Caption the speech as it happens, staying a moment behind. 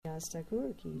Das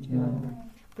Thakur ki jai.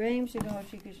 Prem Shri Gaur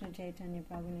Shri Krishna Chaitanya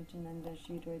Prabhu Nityananda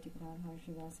Shri Dvaita Gadadhar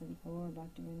Srivasadi Gaur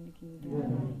Bhaktivinoda ki jai.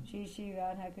 Shri Shri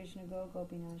Radha Krishna Go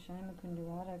Gopinath Shai Mukunda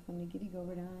Radha Kundi Giri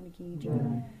Govardhana ki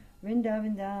jai.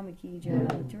 Vrindavan Dhama ki jai.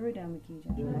 Mathura Dhama ki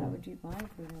jai. Navadvip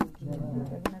Mayapur Dhama ki jai.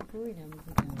 Jagannath Puri Dhama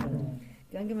ki jai.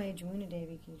 Gangamaya Jamuna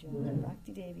Devi ki jai.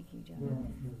 Bhakti Devi ki jai.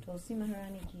 Tulsi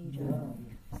Maharani ki jai.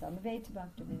 Samaveta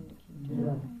Bhaktivinoda ki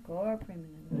jai. Gaur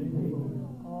Premananda.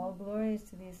 All glories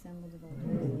to the assembled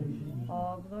devotees.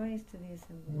 All glories to the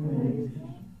assembled devotees.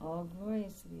 All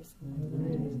glories to the assembled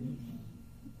devotees.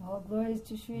 All glories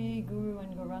to Sri Guru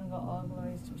and Gauranga. All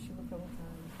glories to Srila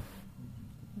Prabhupada.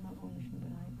 Namo Vishnu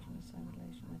Padaya Krishna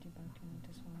Savaraya Shrimati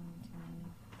Bhaktivedanta Swami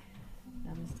Nityananda.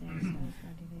 Namaste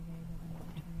Saraswati Devi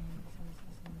Bhavani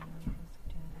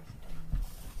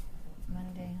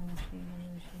Mande Ham Shri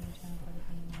Guru Shri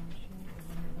Chapadakam Shri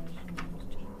Guru Vaishnava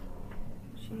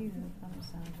Shri Rupam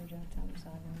Sadhujatam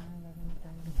Sadhana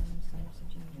Ravantam Vidam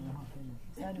Samsajita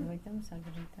Sadhvaitam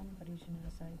Sadharitam Parishana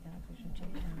Saita Krishna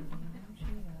Chaitanya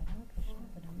Shri Radha Krishna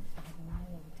Padam Sadhana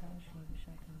Lavita Shri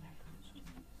Vishakam.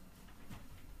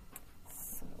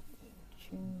 So,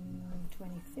 June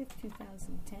 25th,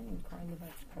 2010 in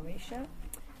Karlovac, Croatia.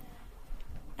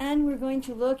 And we're going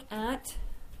to look at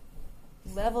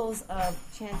levels of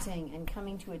chanting and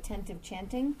coming to attentive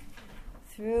chanting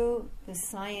through the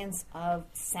science of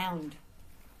sound.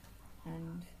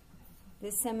 And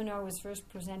this seminar was first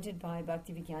presented by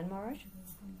Bhaktivigyan Maharaj.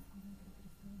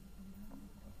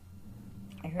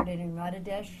 I heard it in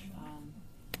Radhadesh.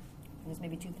 It was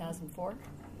maybe 2004.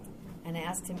 And I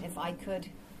asked him if I could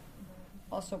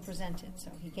also present it. So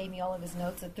he gave me all of his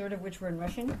notes, a third of which were in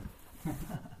Russian.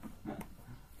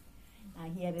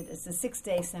 He had it as a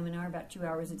 6-day seminar, about 2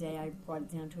 hours a day. I brought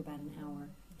it down to about an hour.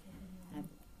 I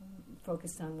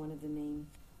focused on one of the main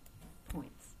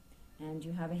points. And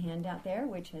you have a handout there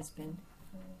which has been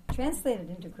translated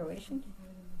into Croatian.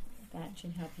 That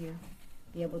should help you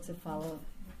be able to follow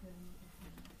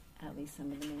at least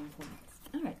some of the main points.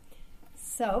 All right.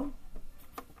 So,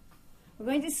 we're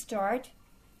going to start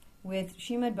with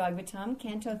Srimad Bhagavatam,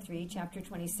 Canto 3, Chapter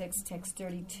 26, Text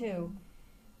 32,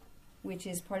 which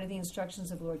is part of the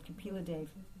instructions of Lord Kapila Dev.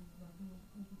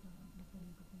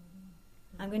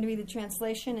 I'm going to read the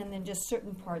translation and then just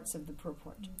certain parts of the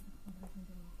purport.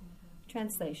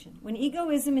 Translation. When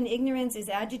egoism and ignorance is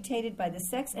agitated by the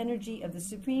sex energy of the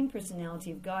Supreme Personality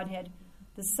of Godhead,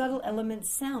 the subtle element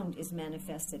sound is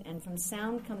manifested, and from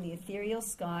sound come the ethereal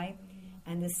sky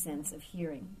and the sense of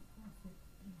hearing.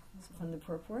 So from the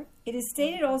purport. It is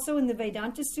stated also in the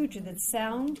Vedanta Sutra that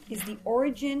sound is the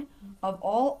origin of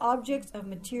all objects of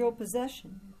material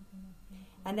possession,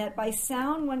 and that by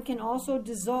sound one can also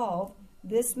dissolve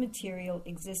this material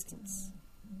existence.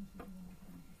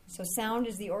 So sound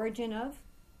is the origin of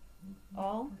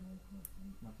all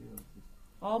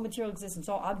material existence,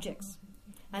 all objects.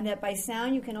 And that by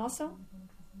sound you can also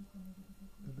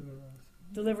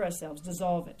deliver ourselves,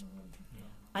 dissolve it.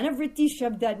 Anavritti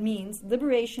Shabdat means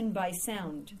liberation by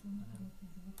sound.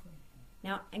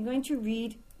 Now, I'm going to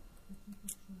read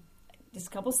just a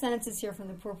couple sentences here from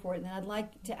the purport, and then I'd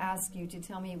like to ask you to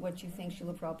tell me what you think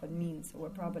Srila Prabhupada means, or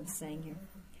what Prabhupada is saying here.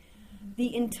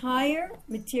 The entire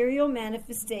material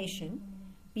manifestation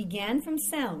began from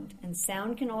sound, and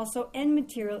sound can also end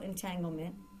material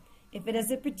entanglement if it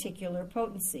has a particular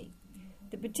potency.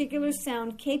 The particular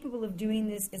sound capable of doing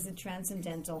this is the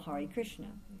transcendental Hare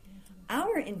Krishna.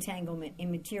 Our entanglement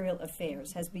in material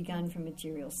affairs has begun from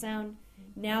material sound.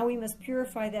 Now we must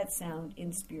purify that sound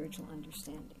in spiritual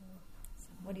understanding. So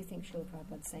what do you think Srila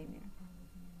Prabhupada is saying there?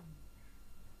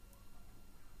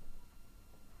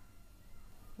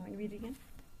 Want me to read it again?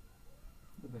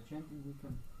 By chanting we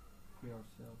can free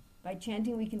ourselves. By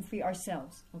chanting we can free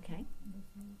ourselves. Okay.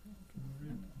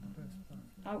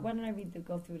 Why don't I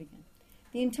go through it again?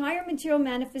 The entire material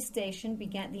manifestation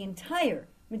began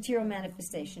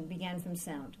from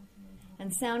sound.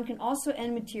 And sound can also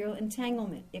end material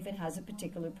entanglement if it has a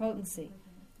particular potency.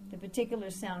 The particular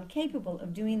sound capable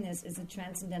of doing this is the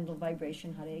transcendental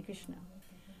vibration Hare Krishna.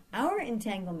 Our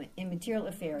entanglement in material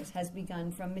affairs has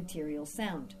begun from material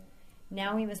sound.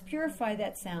 Now we must purify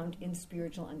that sound in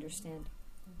spiritual understanding.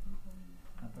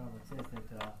 Prabhupada says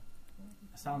that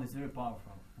sound is very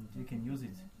powerful, and we can use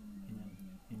it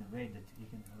in a way that it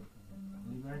can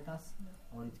liberate us,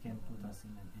 or it can put us in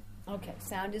a... Okay,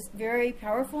 sound is very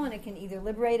powerful, and it can either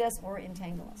liberate us or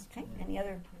entangle us. Okay, any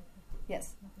other?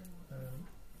 Yes?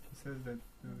 He says that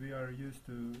we are used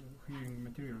to hearing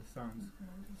material sounds,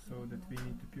 so that we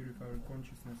need to purify our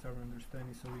consciousness, our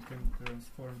understanding, so we can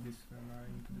transform this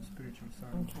into the spiritual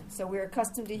sound. Okay, so we're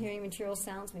accustomed to hearing material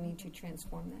sounds, we need to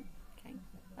transform that. Okay,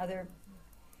 other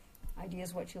idea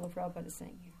is what Srila Prabhupada is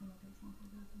saying here.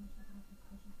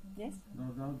 Yes? No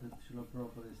doubt that Srila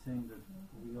Prabhupada is saying that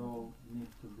we all need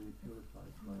to be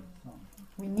purified by sound.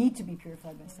 We need to be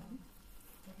purified by sound.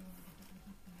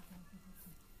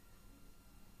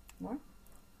 More?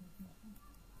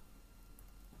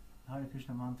 Hare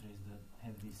Krishna mantra is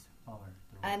have this power.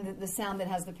 And the sound that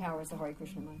has the power is the Hare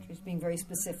Krishna mantra. It's being very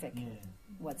specific. Yeah.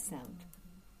 What sound?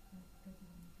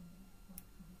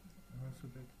 Also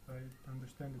that I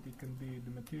understand that it can be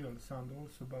the material sound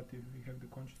also, but if we have the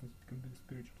consciousness, it can be the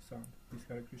spiritual sound. This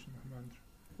Hare Krishna mantra.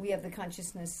 We have the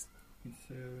consciousness.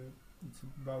 It's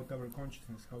about our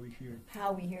consciousness, how we hear it.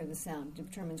 How we hear the sound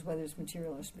determines whether it's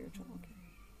material or spiritual. Okay.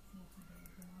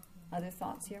 Other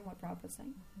thoughts here? What Prabhupada's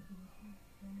saying?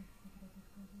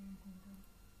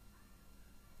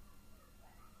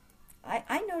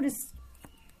 I noticed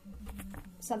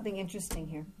something interesting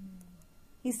here.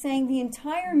 He's saying the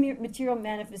entire material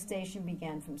manifestation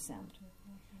began from sound.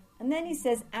 And then he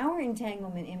says our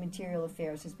entanglement in material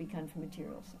affairs has begun from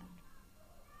material sound.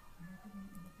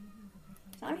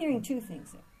 So I'm hearing two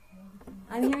things there.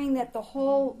 I'm hearing that the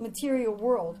whole material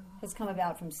world has come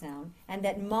about from sound, and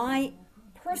that my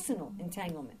personal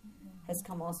entanglement has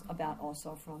come about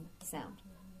also from sound.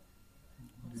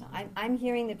 So I'm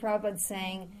hearing that Prabhupada's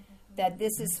saying that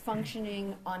this is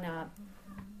functioning on a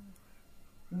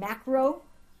macro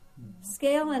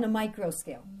scale and a micro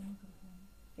scale.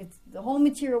 It's the whole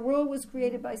material world was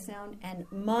created by sound, and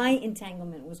my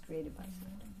entanglement was created by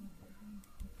sound.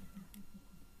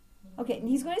 Okay, and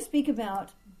he's going to speak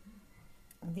about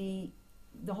the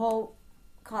whole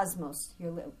cosmos.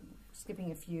 You're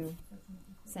skipping a few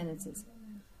sentences.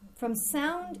 From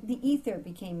sound, the ether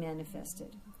became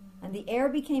manifested, and the air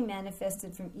became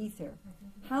manifested from ether.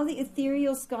 How the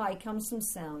ethereal sky comes from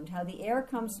sound, how the air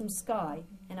comes from sky,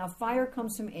 and how fire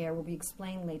comes from air will be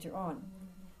explained later on.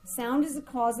 Sound is the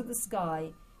cause of the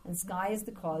sky, and sky is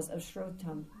the cause of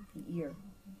Shrotam, the ear.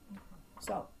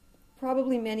 So,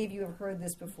 probably many of you have heard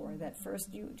this before, that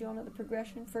first, do you all know the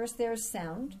progression? First there's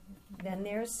sound, then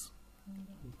there's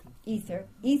ether.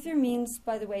 Ether means,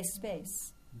 by the way,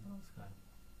 space. Sky.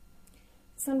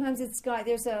 Sometimes it's sky.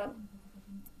 There's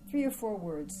 3 or 4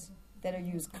 words that are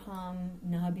used, kam,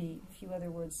 nabi, a few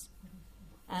other words.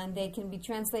 And they can be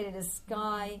translated as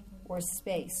sky or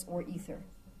space or ether.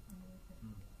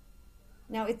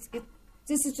 Now,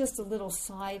 this is just a little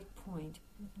side point,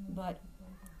 but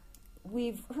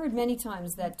we've heard many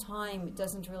times that time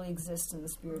doesn't really exist in the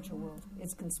spiritual world.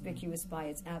 It's conspicuous by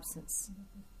its absence.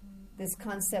 This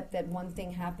concept that one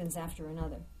thing happens after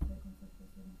another.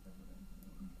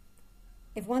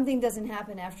 If one thing doesn't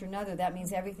happen after another, that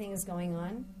means everything is going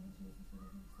on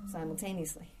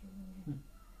simultaneously.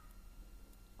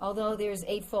 Although there's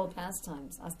 8-fold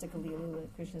pastimes, Astika Lila,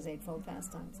 Krishna's 8-fold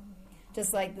pastimes.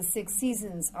 Just like the 6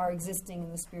 seasons are existing in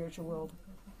the spiritual world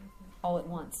all at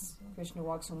once. Krishna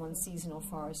walks from one seasonal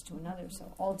forest to another,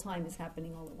 so all time is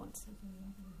happening all at once.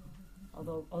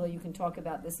 Although you can talk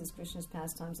about this is Krishna's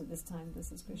pastimes at this time,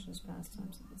 this is Krishna's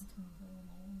pastimes at this time.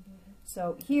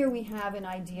 So here we have an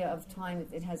idea of time.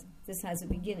 This has a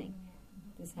beginning,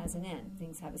 this has an end.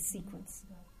 Things have a sequence,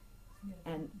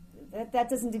 and that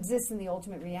doesn't exist in the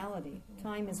ultimate reality.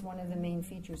 Time is one of the main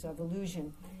features of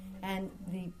illusion, and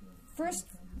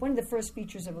one of the first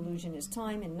features of illusion is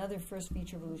time, and another first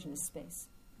feature of illusion is space.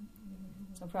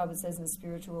 So Prabhupada says in the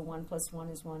spiritual world, 1 + 1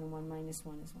 is 1, and 1 - 1 is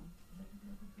 1.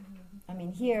 I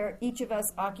mean, here, each of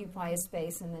us occupy a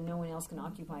space, and then no one else can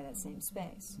occupy that same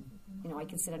space. I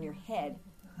could sit on your head,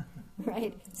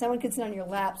 right? Someone could sit on your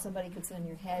lap, somebody could sit on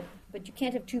your head, but you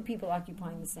can't have 2 people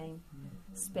occupying the same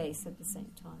space at the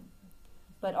same time.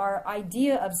 But our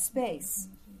idea of space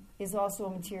is also a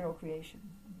material creation.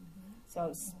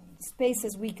 So space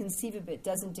as we conceive of it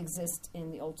doesn't exist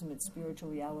in the ultimate spiritual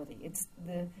reality. It's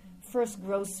the first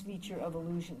gross feature of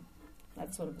illusion.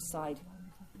 That's sort of a side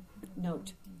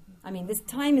note. I mean, this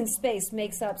time and space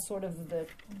makes up sort of the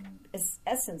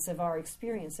essence of our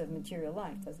experience of material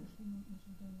life, doesn't it?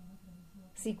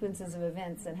 Sequences of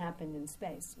events that happened in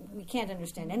space. We can't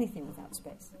understand anything without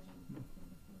space.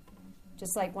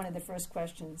 Just like one of the first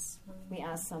questions we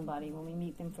ask somebody when we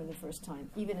meet them for the first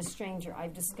time. Even a stranger,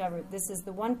 I've discovered this is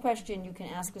the one question you can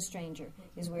ask a stranger,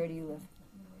 is where do you live?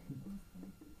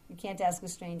 You can't ask a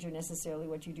stranger necessarily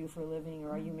what you do for a living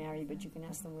or are you married, but you can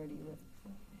ask them where do you live.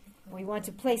 We want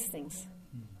to place things.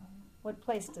 What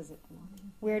place does it belong?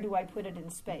 Where do I put it in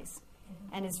space?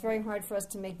 And it's very hard for us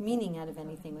to make meaning out of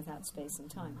anything without space and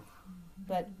time.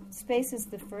 But space is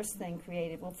the first thing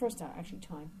created. Well, first actually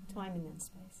time. Time and then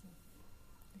space.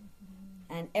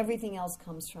 And everything else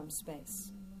comes from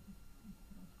space.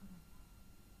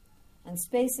 And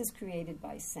space is created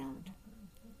by sound.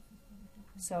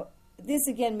 So this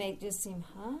again may just seem,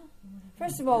 huh?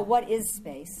 First of all, what is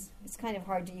space? It's kind of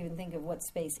hard to even think of what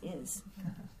space is.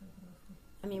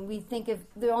 I mean, we think of,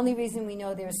 the only reason we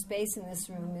know there's space in this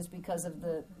room is because of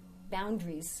the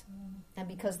boundaries and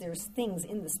because there's things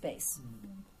in the space.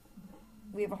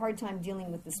 We have a hard time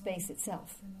dealing with the space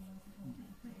itself.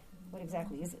 What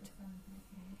exactly is it?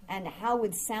 And how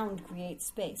would sound create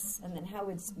space? And then how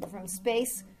would, from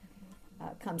space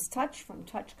comes touch, from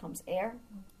touch comes air,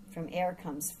 from air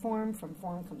comes form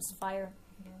comes fire,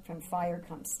 from fire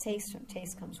comes taste, from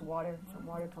taste comes water, from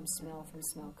water comes smell, from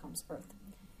smell comes earth.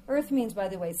 Earth means, by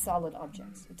the way, solid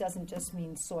objects. It doesn't just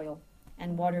mean soil.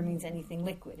 And water means anything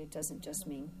liquid. It doesn't just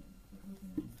mean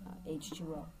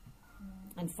H2O.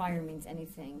 And fire means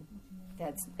anything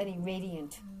that's any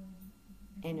radiant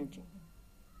energy.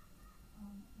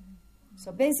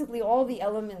 So basically all the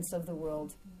elements of the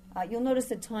world, you'll notice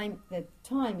that time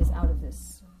is out of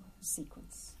this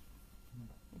sequence.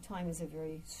 Time is a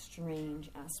very strange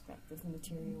aspect of the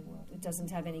material world. It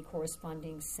doesn't have any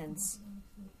corresponding sense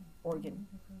organ.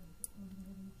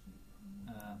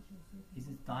 Is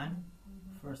it time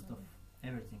first of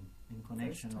everything in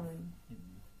connection First of time.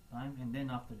 time, and then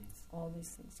after it's All these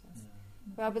things, yes.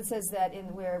 Prabhupada says that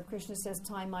in where Krishna says,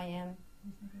 time I am,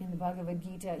 in the Bhagavad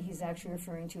Gita, he's actually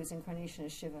referring to his incarnation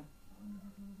as Shiva.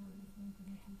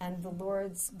 And the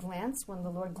Lord's glance, when the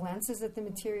Lord glances at the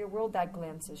material world, that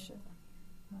glance is Shiva.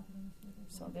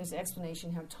 So there's an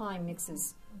explanation how time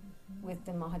mixes with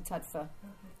the Mahatattva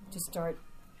to start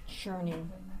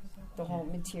churning the whole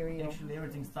material. Actually,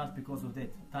 everything starts because of that.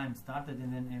 Time started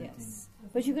and then everything. Yes.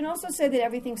 But you can also say that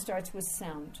everything starts with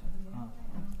sound.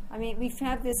 I mean, we've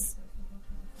had this...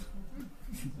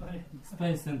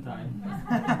 Space and time.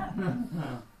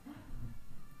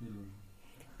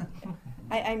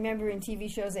 I remember in TV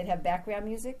shows they'd have background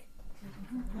music,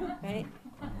 right?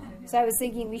 So I was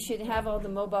thinking we should have all the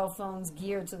mobile phones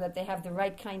geared so that they have the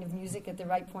right kind of music at the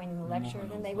right point in the lecture.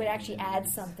 Then they would actually add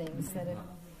something instead of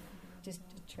just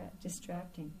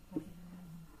distracting.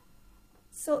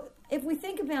 So if we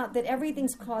think about that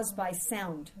everything's caused by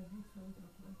sound,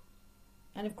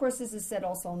 and of course this is said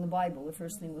also in the Bible, the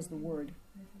first thing was the word.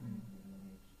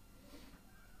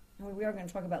 And we are going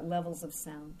to talk about levels of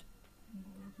sound.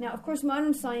 Now, of course,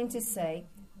 modern scientists say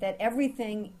that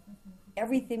everything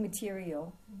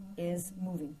material is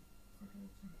moving.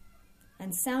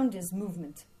 And sound is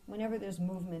movement. Whenever there's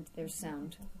movement, there's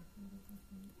sound.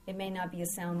 It may not be a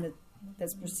sound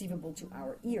that's perceivable to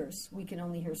our ears. We can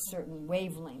only hear certain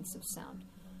wavelengths of sound.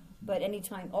 But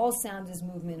anytime, all sound is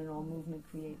movement, and all movement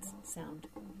creates sound.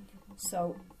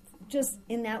 So just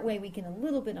in that way, we can a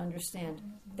little bit understand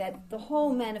that the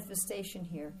whole manifestation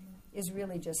here is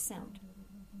really just sound.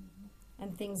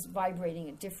 And things vibrating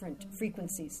at different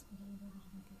frequencies.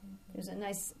 There's a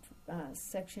nice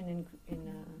section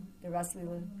in the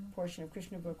Rasalila portion of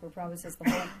Krishna book where Prabhupada says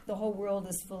the whole world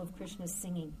is full of Krishna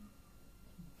singing.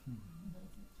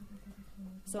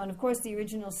 So, and of course the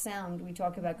original sound, we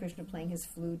talk about Krishna playing his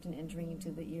flute and entering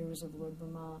into the ears of Lord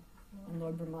Brahma, and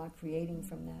Lord Brahma creating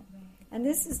from that. And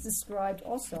this is described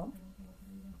also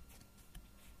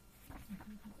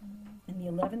in the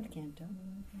 11th canto,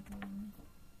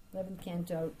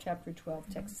 chapter 12,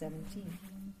 text 17.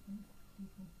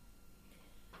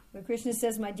 Where Krishna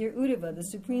says, my dear Uddhava, the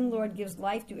Supreme Lord gives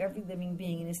life to every living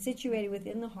being and is situated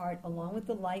within the heart along with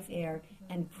the life air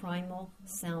and primal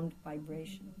sound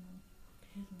vibration.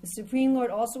 The Supreme Lord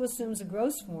also assumes a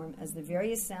gross form as the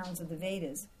various sounds of the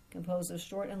Vedas, composed of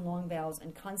short and long vowels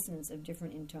and consonants of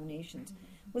different intonations.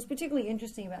 What's particularly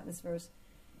interesting about this verse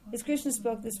is Krishna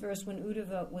spoke this verse when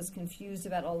Uddhava was confused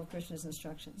about all of Krishna's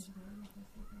instructions.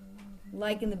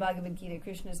 Like in the Bhagavad Gita,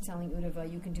 Krishna is telling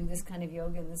Uddhava, you can do this kind of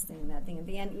yoga and this thing and that thing. At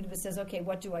the end, Uddhava says, okay,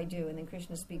 what do I do? And then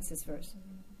Krishna speaks this verse.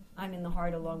 I'm in the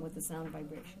heart along with the sound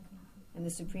vibration. And the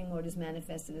Supreme Lord is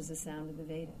manifested as the sound of the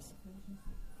Vedas.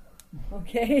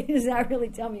 Okay? Does that really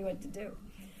tell me what to do?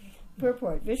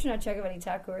 Purport. Vishwanath Chakravarti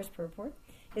Thakur's purport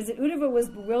is that Uddhava was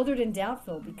bewildered and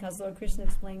doubtful because Lord Krishna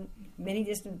explained many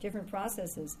different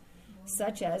processes,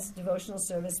 such as devotional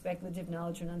service, speculative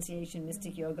knowledge, renunciation,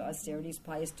 mystic yoga, austerities,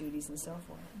 pious duties, and so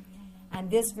forth.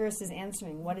 And this verse is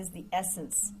answering what is the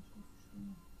essence?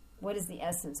 What is the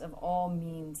essence of all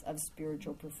means of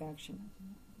spiritual perfection?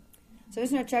 So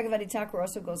Vishwanath Chakravarti Thakur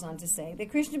also goes on to say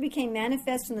that Krishna became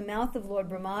manifest in the mouth of Lord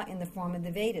Brahma in the form of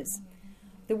the Vedas.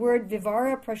 The word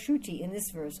Vivara Prashuti in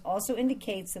this verse also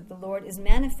indicates that the Lord is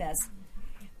manifest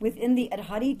within the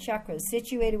Adhari chakras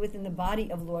situated within the body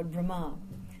of Lord Brahma.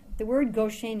 The word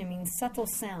Goshena means subtle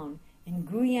sound, and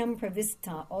Guyam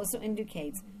Pravista also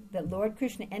indicates that Lord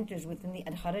Krishna enters within the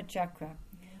Adhara chakra.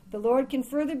 The Lord can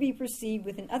further be perceived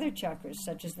within other chakras,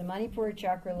 such as the Manipura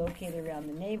chakra located around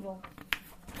the navel,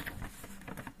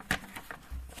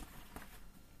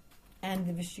 and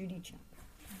the Vishuddhi chakra.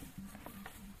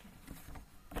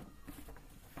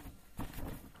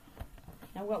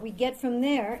 Now what we get from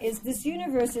there is this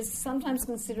universe is sometimes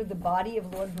considered the body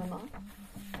of Lord Brahma.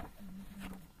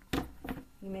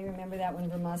 You may remember that when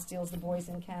Brahma steals the boys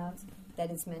and calves,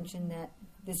 that it's mentioned that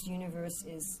this universe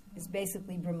is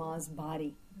basically Brahma's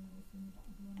body.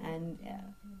 And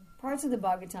parts of the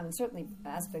Bhagavatam, and certainly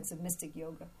aspects of mystic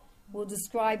yoga, will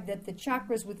describe that the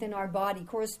chakras within our body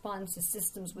correspond to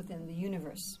systems within the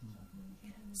universe.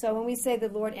 So when we say the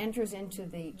Lord enters into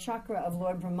the chakra of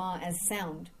Lord Brahma as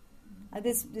sound,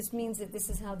 this means that this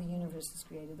is how the universe is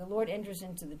created. The Lord enters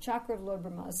into the chakra of Lord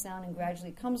Brahma as sound and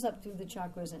gradually comes up through the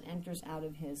chakras and enters out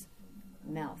of his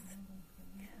mouth.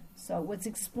 So what's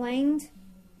explained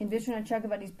in Vishwanath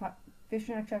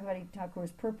Chakravarti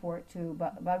Thakur's purport to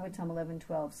Bhagavatam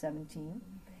 11:12-17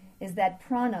 is that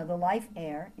prana, the life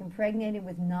air, impregnated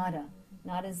with nada,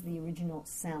 nada is the original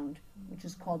sound, which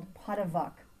is called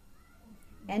padavak,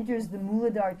 enters the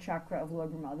Muladhara chakra of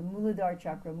Lord Brahma. The Muladhara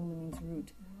chakra, Mula means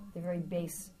root, the very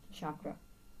base chakra.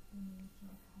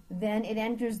 Then it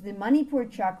enters the Manipur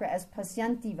chakra as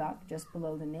Pasyantivak, just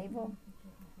below the navel.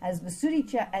 As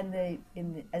Visuddhi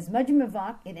as Majjhima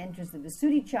Vak, it enters the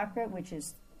Visuddhi chakra, which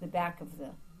is the back of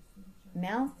the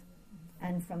mouth,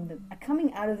 and from the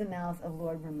coming out of the mouth of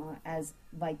Lord Brahma as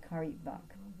Vaikari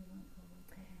Vak.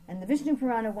 And the Vishnu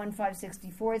Purana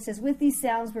 1.564, it says, with these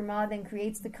sounds Brahma then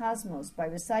creates the cosmos. By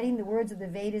reciting the words of the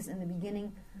Vedas in the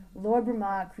beginning, Lord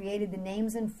Brahma created the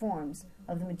names and forms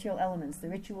of the material elements, the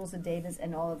rituals, the devas,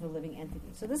 and all of the living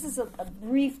entities. So this is a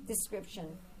brief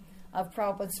description of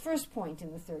Prabhupada's first point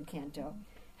in the third canto,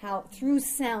 how through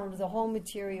sound the whole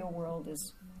material world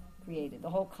is created, the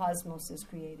whole cosmos is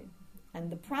created. And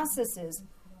the process is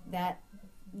that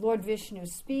Lord Vishnu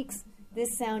speaks,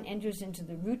 this sound enters into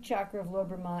the root chakra of Lord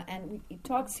Brahma, and he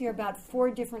talks here about 4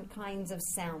 different kinds of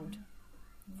sound,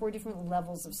 4 different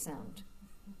levels of sound.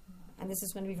 And this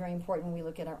is going to be very important when we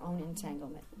look at our own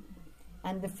entanglement.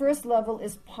 And the first level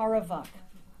is paravak.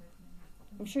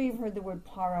 I'm sure you've heard the word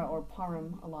para or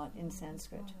param a lot in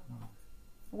Sanskrit.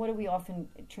 What do we often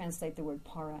translate the word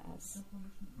para as?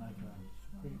 Like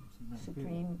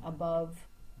Supreme, above,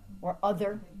 or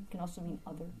other. It can also mean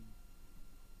other.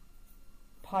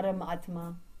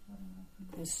 Paramatma,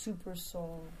 the super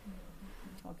soul.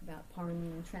 We talk about para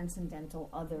meaning transcendental,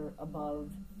 other, above,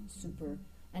 super.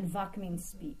 And vak means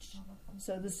speech.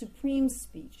 So the supreme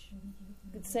speech,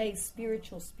 you could say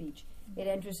spiritual speech, it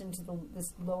enters into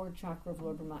this lower chakra of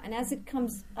Lord Brahma. And as it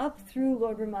comes up through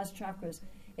Lord Brahma's chakras,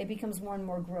 it becomes more and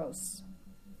more gross.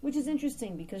 Which is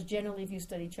interesting because generally if you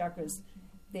study chakras,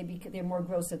 they're more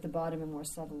gross at the bottom and more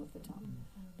subtle at the top.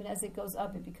 But as it goes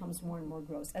up, it becomes more and more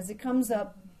gross. As it comes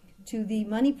up to the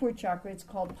Manipur chakra, it's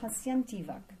called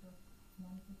Pasyantivak.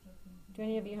 Do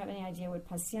any of you have any idea what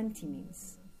Pasyanti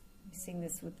means? We sing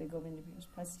this with the Govinda prayers.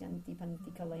 Pasyanti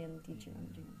panti kalayanti chiram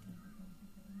jayanti.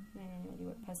 Any idea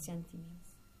what Pasyanti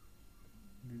means?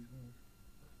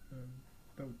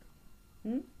 Thought.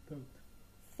 Thought.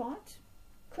 Thought?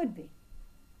 Could be.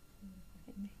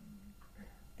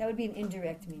 That would be an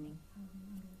indirect meaning.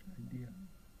 Idea.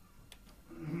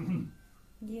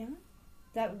 Yeah.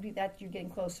 That would be that you're getting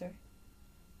closer.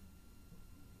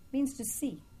 Means to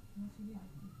see.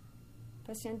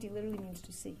 Pasyanti literally means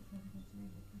to see.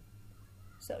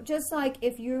 So just like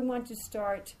if you want to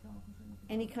start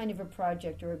any kind of a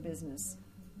project or a business,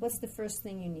 what's the first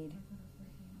thing you need?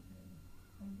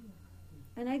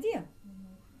 An idea.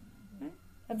 Right?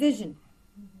 A vision.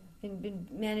 In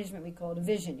management we call it a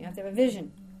vision. You have to have a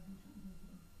vision.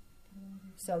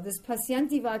 So this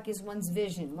Pasyantivak is one's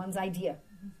vision, one's idea,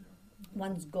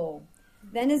 one's goal.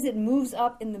 Then as it moves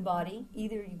up in the body,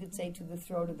 either you could say to the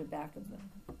throat or the back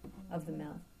of the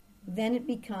mouth, then it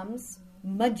becomes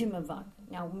Majjhima Vak.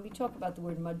 Now, when we talk about the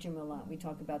word Majjhima a lot, we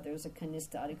talk about there's a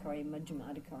Kanista Adhikari, Majjhima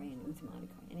Adhikari, and Uttama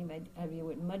Adhikari. Anybody have you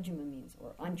what Majjhima means?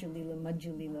 Or Anjalila,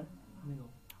 Majjalila?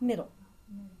 Middle.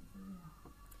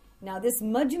 Now, this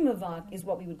Majjhima Vak is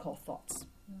what we would call thoughts.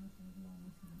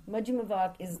 Majjhima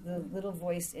Vak is the little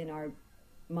voice in our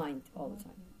mind all the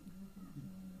time.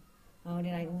 Oh,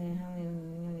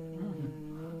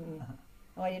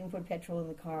 I didn't put petrol in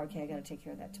the car. Okay, I got to take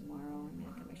care of that tomorrow. I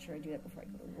got to make sure I do that before I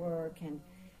go to work. And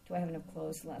do I have enough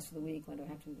clothes to last for the week? When do I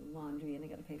have to do the laundry? And I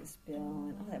got to pay this bill.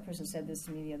 And oh, that person said this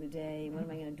to me the other day. What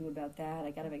am I going to do about that?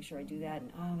 I got to make sure I do that.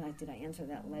 And oh, did I answer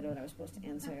that letter that I was supposed to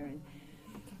answer? And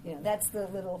that's the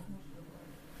little.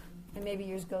 And maybe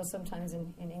yours goes sometimes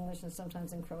in English and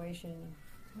sometimes in Croatian.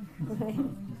 Right?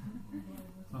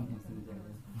 Sometimes in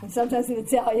Italian. and sometimes in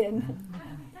Italian.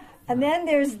 And then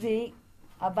there's the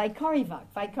Vaikari Vak.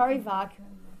 Vaikari Vak,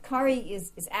 Kari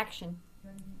is action.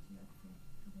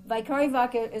 Vaikari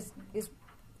Vak is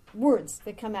words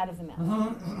that come out of the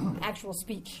mouth, actual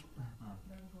speech.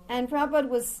 And Prabhupada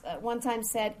was one time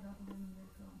said,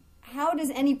 how does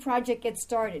any project get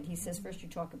started? He says, first you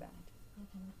talk about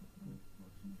it.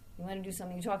 You want to do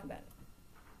something, you talk about it.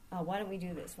 Oh, why don't we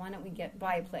do this? Why don't we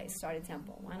buy a place, start a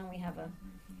temple? Why don't we have a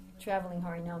traveling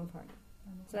Harinam party?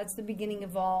 So that's the beginning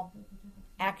of all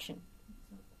action.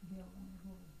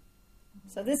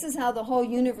 So this is how the whole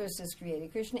universe is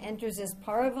created. Krishna enters as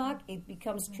Paravak. It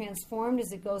becomes transformed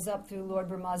as it goes up through Lord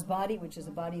Brahma's body, which is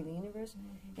the body of the universe,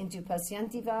 into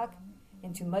Pasyanti Vak,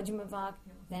 into Majjhima Vak,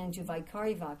 then into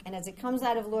Vaikari Vak. And as it comes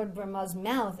out of Lord Brahma's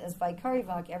mouth as Vaikari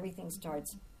Vak, everything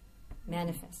starts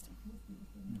manifesting.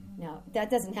 Now, that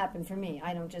doesn't happen for me.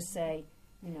 I don't just say,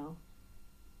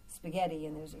 spaghetti,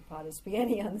 and there's a pot of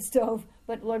spaghetti on the stove,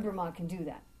 but Lord Brahma can do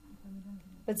that.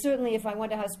 But certainly if I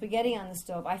want to have spaghetti on the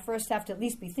stove, I first have to at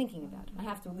least be thinking about it. I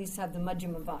have to at least have the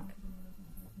Majjhima Vak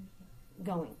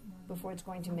going before it's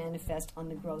going to manifest on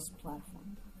the gross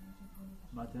platform.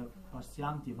 But the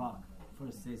Pasyanti Vak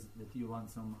first says that you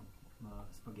want some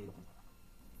spaghetti.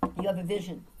 You have a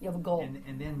vision. You have a goal.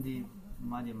 And then the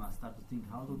Madhyama start to think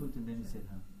how to do it, and then you say,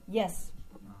 Yes.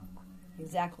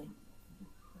 Exactly.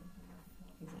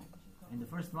 And the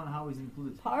first one, how is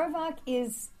included? Paravak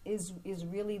is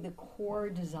really the core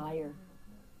desire,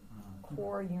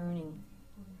 core yearning.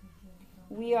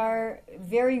 We are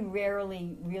very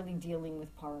rarely really dealing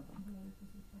with Paravak.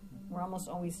 We're almost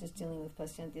always just dealing with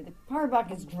Pasyanti. The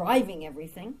Paravak is driving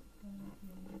everything,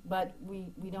 but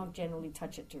we don't generally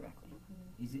touch it directly.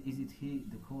 Is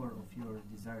it the core of your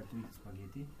desire to eat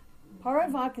spaghetti?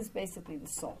 Paravak is basically the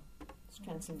soul. It's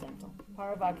transcendental.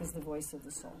 Paravak is the voice of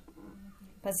the soul.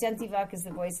 Pasyanti Vak is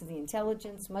the voice of the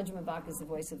intelligence, Majjhima Vak is the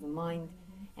voice of the mind,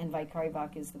 and Vaikari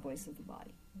Vak is the voice of the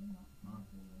body.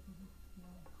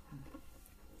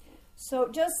 So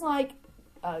just like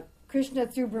Krishna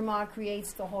through Brahma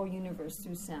creates the whole universe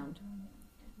through sound,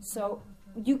 so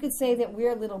you could say that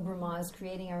we're little Brahmas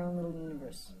creating our own little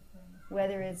universe.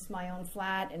 Whether it's my own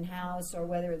flat and house, or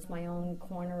whether it's my own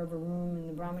corner of a room in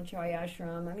the Brahmacharya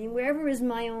ashram, wherever is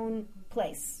my own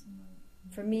place.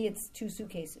 For me, it's 2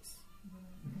 suitcases.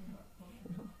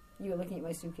 You were looking at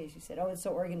my suitcase, you said, oh, it's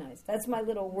so organized. That's my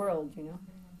little world,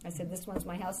 I said, this one's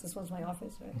my house, this one's my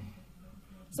office, right?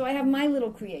 So I have my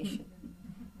little creation.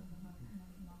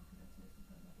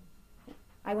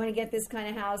 I want to get this kind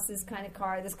of house, this kind of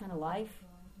car, this kind of life.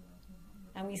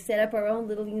 And we set up our own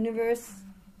little universe.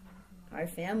 Our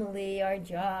family, our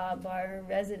job, our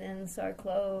residence, our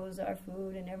clothes, our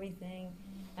food, and everything.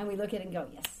 And we look at it and go,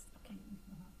 yes, okay.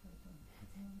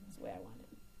 That's the way I want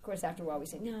it. Of course, after a while we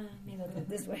say, no, maybe I'll do it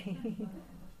this way.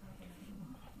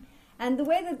 And the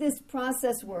way that this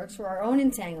process works for our own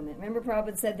entanglement, remember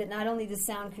Prabhupada said that not only does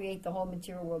sound create the whole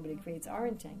material world, but it creates our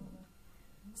entanglement.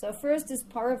 So first is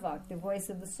Paravak, the voice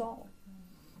of the soul.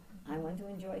 I want to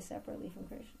enjoy separately from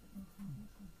Krishna.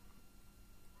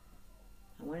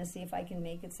 I want to see if I can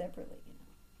make it separately,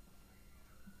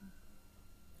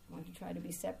 I want to try to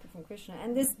be separate from Krishna.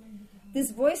 And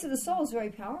this voice of the soul is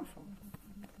very powerful.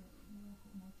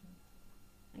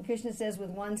 And Krishna says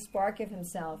with one spark of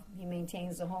himself, he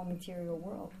maintains the whole material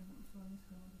world.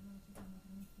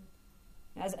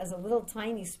 As a little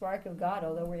tiny spark of God,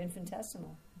 although we're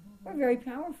infinitesimal, we're very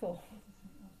powerful.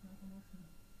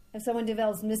 If someone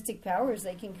develops mystic powers,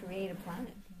 they can create a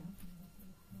planet.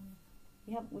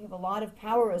 We have a lot of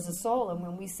power as a soul, and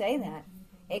when we say that,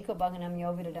 Eko Bhaganam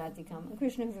Yovidadatikam, and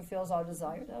Krishna fulfills our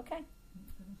desires, okay.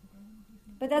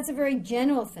 But that's a very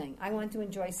general thing. I want to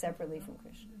enjoy separately from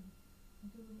Krishna.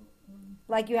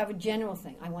 Like you have a general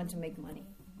thing, I want to make money.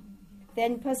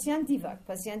 Then Pasyanti Vak.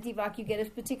 Pasyanti Vak, you get a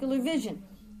particular vision.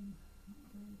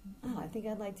 Oh, I think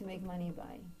I'd like to make money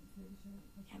by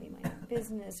having my own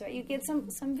business, or you get some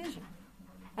vision.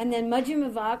 And then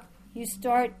Majjhima Vak, you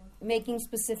start making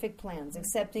specific plans,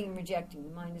 accepting and rejecting. The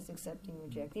mind is accepting and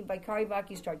rejecting. By Karivak,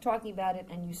 you start talking about it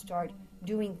and you start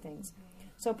doing things.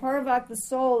 So Paravak, the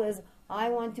soul, is I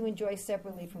want to enjoy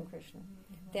separately from Krishna.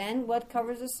 Then what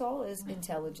covers the soul is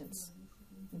intelligence,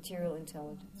 material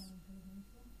intelligence.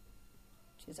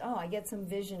 Which is, I get some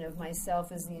vision of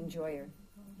myself as the enjoyer.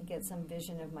 I get some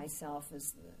vision of myself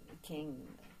as the king,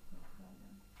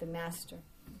 the master.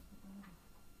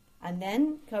 And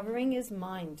then covering is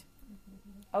mind.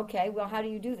 Okay, well, how do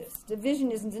you do this? The vision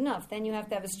isn't enough. Then you have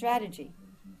to have a strategy.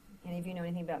 Any of you know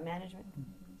anything about management?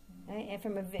 And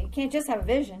you can't just have a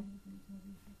vision.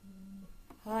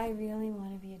 I really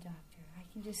want to be a doctor. I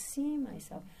can just see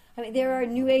myself. There are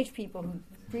New Age people who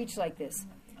preach like this,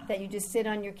 that you just sit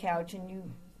on your couch and you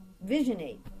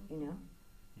visionate, you know.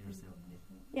 Yourself.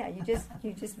 Yeah,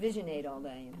 you just visionate all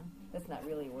day, you know. That's not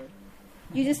really a word.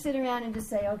 You just sit around and just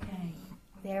say, okay,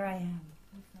 there I am.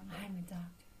 I'm a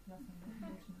doctor.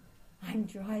 I'm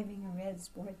driving a red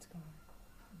sports car.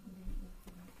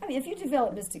 I mean, if you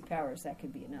develop mystic powers, that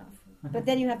could be enough. But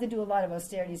then you have to do a lot of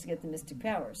austerities to get the mystic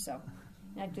powers, so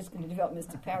you're not just going to develop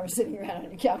mystic powers sitting around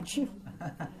on your couch.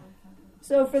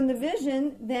 So from the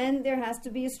vision, then there has to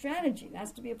be a strategy. There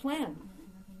has to be a plan.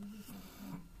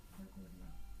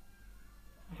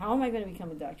 How am I going to become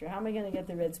a doctor? How am I going to get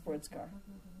the red sports car?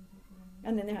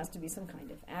 And then there has to be some kind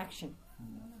of action.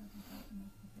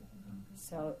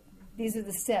 So these are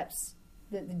the steps.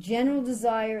 The general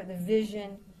desire, the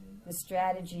vision, the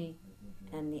strategy,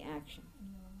 and the action.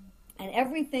 And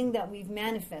everything that we've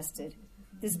manifested,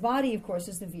 this body, of course,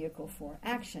 is the vehicle for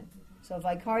action. So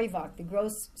Vaikarivak, the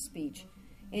gross speech,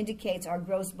 indicates our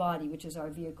gross body, which is our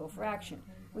vehicle for action.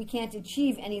 We can't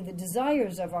achieve any of the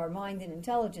desires of our mind and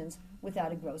intelligence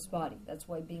without a gross body. That's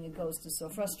why being a ghost is so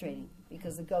frustrating,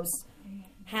 because the ghosts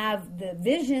have the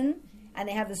vision and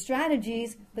they have the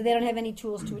strategies, but they don't have any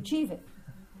tools to achieve it.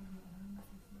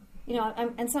 You know,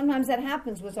 and sometimes that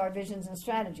happens with our visions and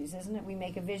strategies, isn't it? We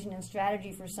make a vision and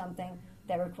strategy for something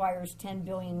that requires 10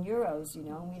 billion euros, you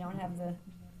know, and we don't have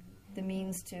the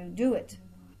means to do it.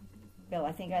 Bill,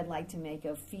 I think I'd like to make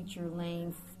a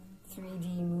feature-length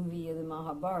 3D movie of the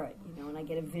Mahabharata, you know, and I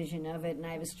get a vision of it and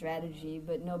I have a strategy,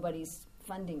 but nobody's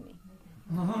funding me.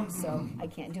 So I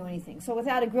can't do anything. So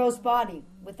without a gross body,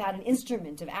 without an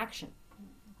instrument of action,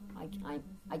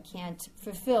 I can't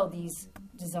fulfill these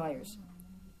desires.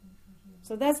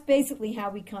 So that's basically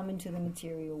how we come into the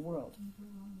material world.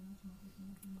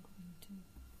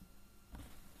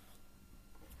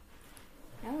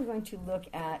 Now we're going to look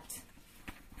at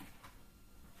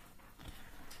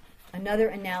another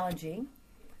analogy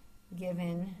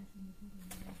given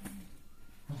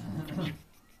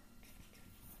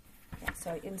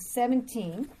in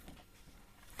 17,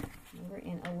 we're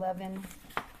in 11,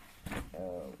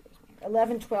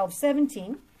 12,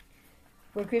 17,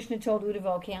 where Krishna told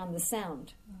Uddhava, count the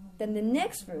sound. Then the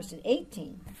next verse, at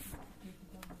 18,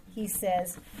 he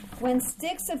says, when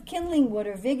sticks of kindling wood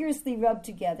are vigorously rubbed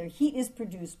together, heat is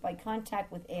produced by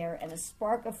contact with air, and a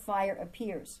spark of fire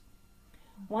appears.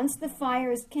 Once the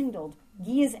fire is kindled,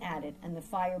 ghee is added, and the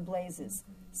fire blazes.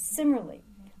 Similarly,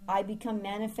 I become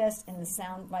manifest in the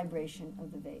sound vibration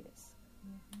of the Vedas.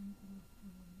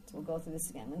 So we'll go through this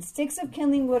again. When sticks of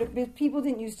kindling wood, people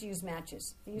didn't used to use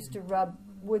matches. They used to rub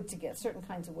wood together, certain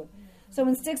kinds of wood. So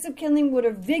when sticks of kindling wood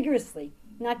are vigorously,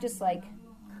 not just like,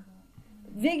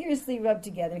 vigorously rubbed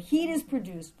together, heat is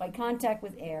produced by contact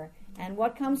with air. And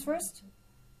what comes first?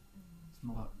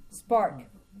 Spark.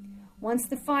 Once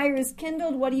the fire is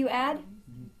kindled, what do you add?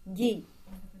 Ghee.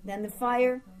 Then the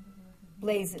fire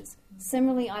blazes.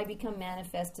 Similarly, I become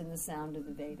manifest in the sound of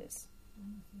the Vedas.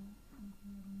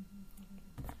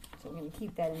 So we're going to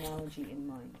keep that analogy in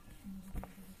mind.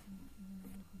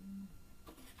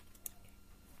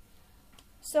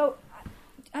 So,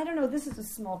 I don't know, this is a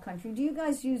small country. Do you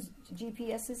guys use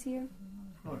GPSs here?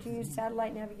 Do you use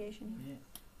satellite navigation? Yeah.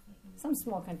 Some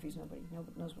small countries, nobody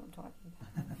knows what I'm talking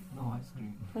about. No ice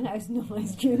cream. When I was no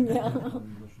ice cream, yeah.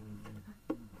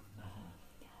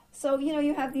 So, you know,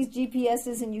 you have these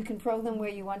GPSs and you can program them where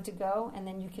you want to go, and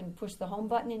then you can push the home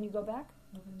button and you go back.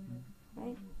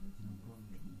 Right?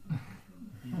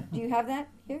 Do you have that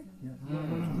here? Yeah.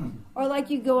 Or like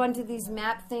you go onto these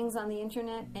map things on the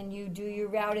internet and you do your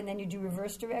route and then you do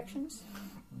reverse directions.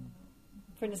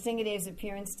 For Nrsingadev's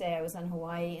appearance day, I was on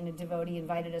Hawaii and a devotee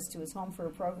invited us to his home for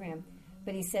a program,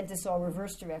 but he sent us all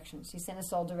reverse directions. He sent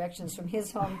us all directions from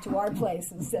his home to our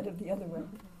place instead of the other way.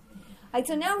 Right,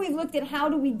 so now we've looked at how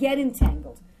do we get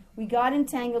entangled. We got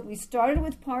entangled. We started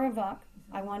with Paravak,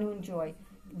 I want to enjoy.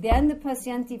 Then the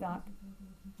Pasyantivak,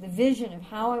 the vision of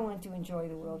how I want to enjoy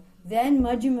the world. Then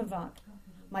Majjhimavak,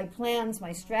 my plans,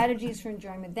 my strategies for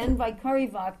enjoyment. Then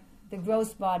Vaikarivak, the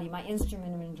gross body, my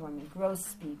instrument of enjoyment, gross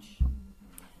speech.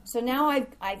 So now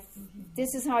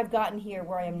this is how I've gotten here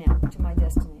where I am now, to my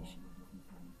destination.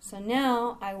 So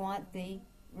now I want the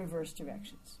reverse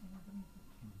directions.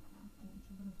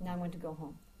 Now I want to go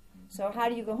home. So how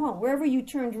do you go home? Wherever you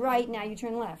turned right, now you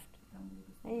turn left.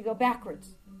 Now you go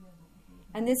backwards.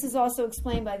 And this is also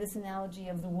explained by this analogy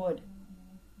of the wood.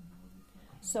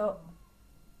 So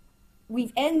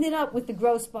we've ended up with the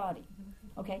gross body.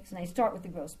 Okay, so now you start with the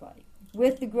gross body.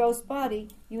 With the gross body,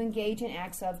 you engage in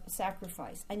acts of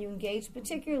sacrifice, and you engage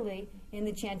particularly in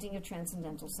the chanting of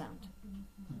transcendental sound.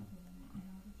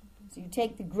 So you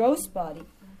take the gross body,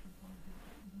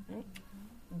 right,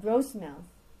 gross mouth,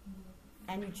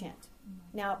 and you chant.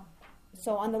 Now,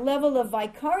 so on the level of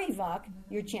Vaikari Vak,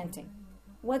 you're chanting.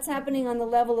 What's happening on the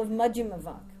level of Majjhima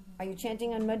Vak? Are you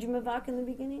chanting on Majjhima Vak in the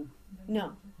beginning?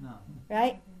 No. No.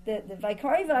 Right? The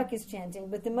Vaikari Vak is chanting,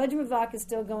 but the Majjhima Vak is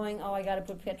still going, oh, I got to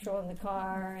put petrol in the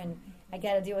car, and I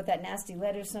got to deal with that nasty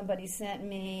letter somebody sent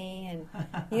me, and,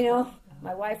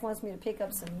 my wife wants me to pick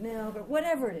up some milk, or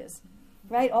whatever it is.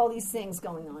 Right? All these things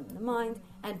going on in the mind.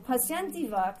 And Pasyanti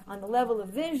Vak, on the level of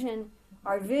vision,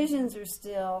 our visions are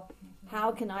still,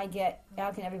 how can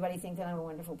everybody think that I'm a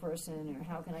wonderful person, or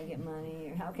how can I get money,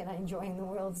 or how can I enjoy in the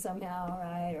world somehow,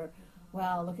 right? Or,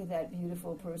 wow, look at that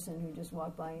beautiful person who just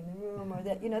walked by in the room, or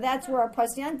that, that's where our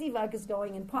Pasyanti Vak is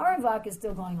going, and Paravak is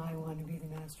still going, I want to be the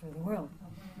master of the world.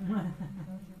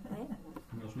 Right?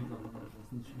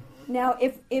 Now,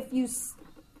 if you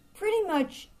pretty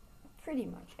much,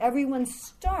 everyone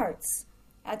starts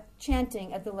at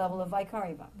chanting at the level of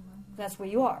Vaikari Vak. That's where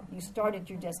you are. You start at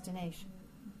your destination.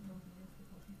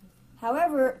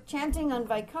 However, chanting on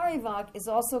Vaikari Vak is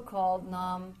also called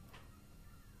Nam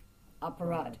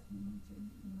Aparad.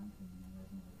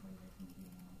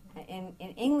 In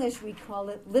English, we call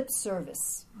it lip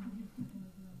service.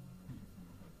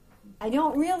 I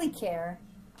don't really care,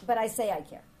 but I say I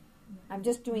care. I'm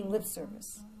just doing lip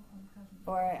service.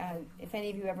 Or if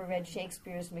any of you ever read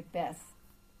Shakespeare's Macbeth.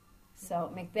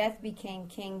 So Macbeth became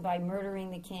king by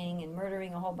murdering the king and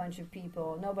murdering a whole bunch of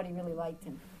people. Nobody really liked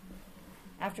him.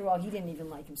 After all, he didn't even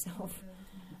like himself.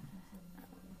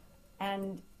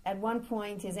 And at one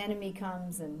point, his enemy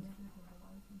comes and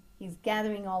he's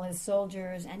gathering all his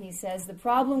soldiers, and he says, the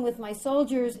problem with my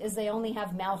soldiers is they only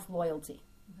have mouth loyalty.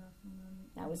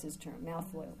 That was his term,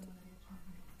 mouth loyalty.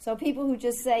 So people who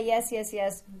just say yes, yes,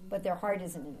 yes, but their heart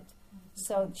isn't in it.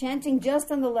 So chanting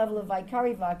just on the level of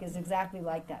Vaikari Vak is exactly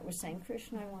like that. We're saying,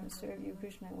 Krishna, I want to serve you.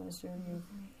 Krishna, I want to serve you.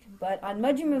 But on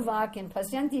Majjhima Vak and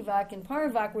Pasyanti Vak and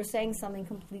Paravak, we're saying something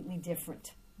completely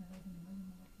different.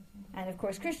 And of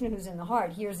course, Krishna, who's in the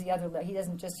heart, hears the other level. He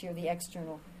doesn't just hear the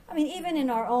external. I mean, even in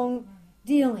our own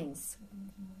dealings,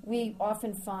 we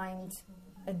often find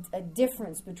a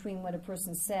difference between what a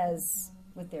person says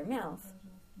with their mouth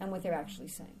and what they're actually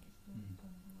saying.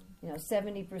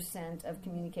 70% of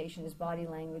communication is body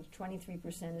language,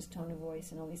 23% is tone of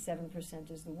voice, and only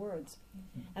 7% is the words.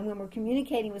 And when we're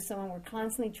communicating with someone, we're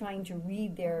constantly trying to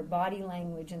read their body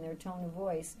language and their tone of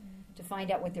voice to find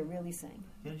out what they're really saying.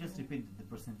 Can you just repeat the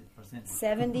percentage?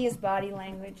 70 is body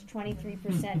language,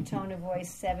 23% tone of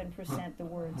voice, 7% the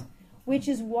words. Which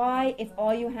is why, if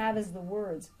all you have is the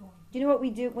words, do you know what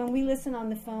we do when we listen on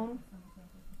the phone?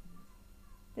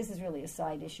 This is really a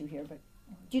side issue here, but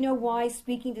do you know why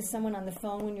speaking to someone on the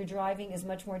phone when you're driving is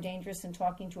much more dangerous than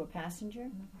talking to a passenger?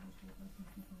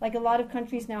 Like a lot of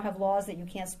countries now have laws that you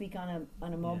can't speak on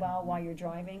a mobile while you're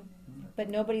driving, but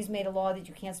nobody's made a law that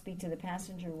you can't speak to the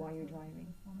passenger while you're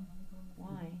driving.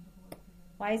 Why?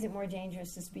 Why is it more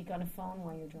dangerous to speak on a phone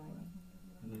while you're driving?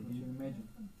 You imagine.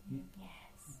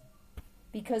 Yes.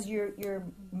 Because your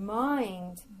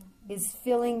mind is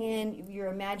filling in your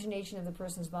imagination of the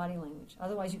person's body language.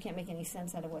 Otherwise, you can't make any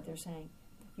sense out of what they're saying.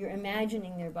 You're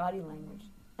imagining their body language.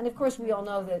 And of course, we all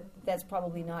know that that's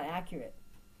probably not accurate.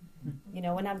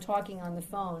 When I'm talking on the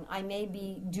phone, I may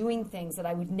be doing things that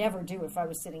I would never do if I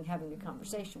was sitting having a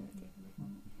conversation with you.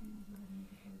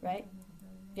 Right?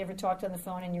 You ever talked on the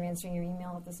phone and you're answering your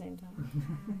email at the same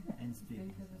time? And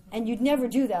speak. And you'd never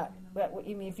do that. But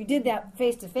if you did that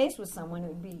face to face with someone,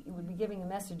 it would be giving a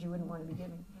message you wouldn't want to be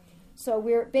giving. So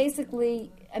we're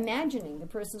basically imagining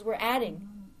we're adding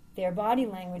their body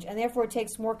language, and therefore it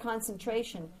takes more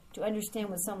concentration to understand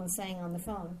what someone's saying on the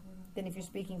phone than if you're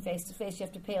speaking face to face. You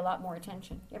have to pay a lot more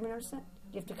attention. You ever notice that?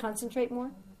 You have to concentrate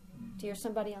more to hear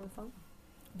somebody on the phone?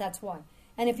 That's why.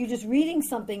 And if you're just reading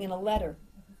something in a letter,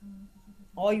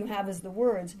 all you have is the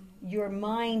words, your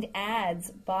mind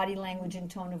adds body language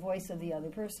and tone of voice of the other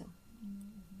person.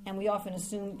 And we often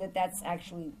assume that that's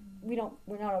actually, we're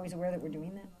not always aware that we're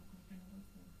doing that.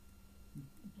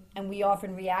 And we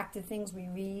often react to things we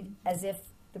read as if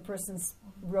the person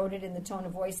wrote it in the tone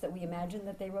of voice that we imagine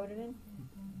that they wrote it in.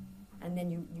 And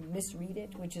then you misread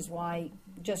it, which is why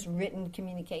just written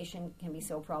communication can be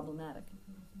so problematic.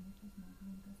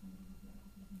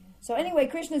 So anyway,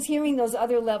 Krishna's hearing those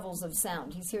other levels of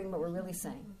sound. He's hearing what we're really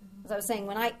saying. As I was saying,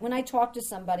 when I talk to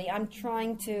somebody, I'm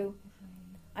trying to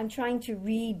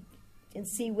read and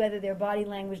see whether their body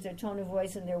language, their tone of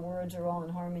voice, and their words are all in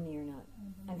harmony or not.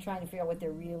 I'm trying to figure out what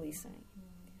they're really saying.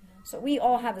 So we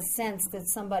all have a sense that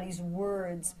somebody's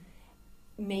words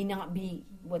may not be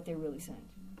what they're really saying.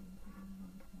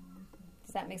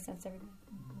 Does that make sense to everybody?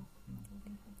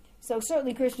 So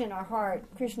certainly Krishna in our heart,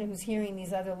 Krishna who's hearing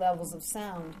these other levels of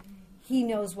sound, he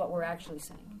knows what we're actually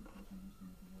saying.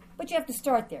 But you have to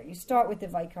start there. You start with the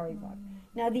Vaikari Vak.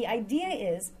 Now the idea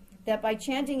is that by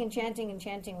chanting and chanting and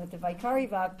chanting with the Vaikari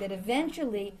Vak, that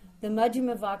eventually the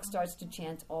Madhyama Vak starts to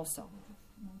chant also.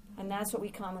 And that's what we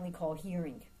commonly call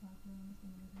hearing.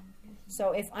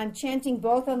 So if I'm chanting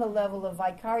both on the level of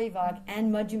Vaikari Vak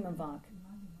and Madhyama Vak,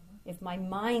 if my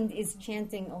mind is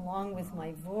chanting along with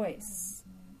my voice,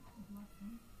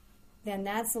 then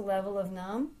that's the level of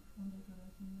Nam.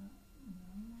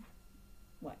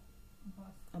 What?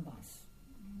 Abbas.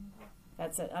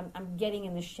 I'm getting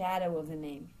in the shadow of the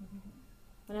name.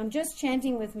 When I'm just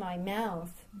chanting with my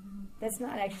mouth, that's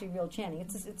not actually real chanting.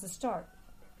 It's a start.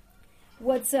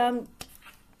 What's a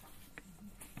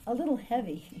little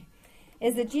heavy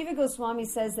is that Jiva Goswami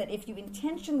says that if you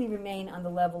intentionally remain on the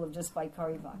level of just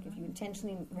Vaikari Vak, if you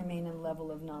intentionally remain on the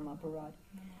level of Nam Aparad,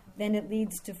 then it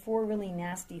leads to 4 really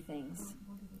nasty things.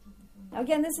 Now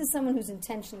again, this is someone who's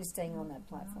intentionally staying on that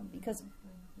platform, because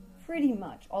pretty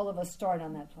much all of us start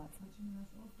on that platform.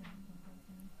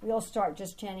 We all start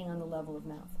just chanting on the level of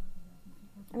mouth.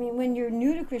 I mean, when you're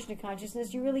new to Krishna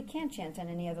consciousness, you really can't chant on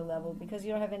any other level because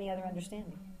you don't have any other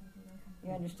understanding.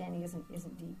 Your understanding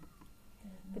isn't deep.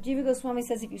 But Jiva Goswami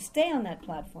says if you stay on that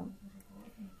platform,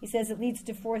 he says it leads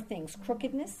to 4 things: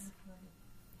 crookedness,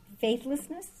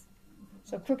 faithlessness.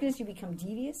 So crookedness, you become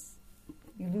devious,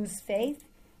 you lose faith,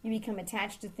 you become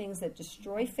attached to things that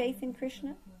destroy faith in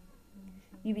Krishna,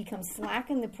 you become slack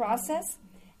in the process,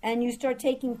 and you start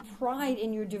taking pride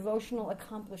in your devotional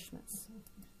accomplishments.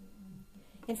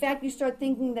 In fact, you start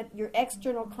thinking that your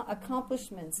external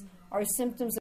accomplishments are symptoms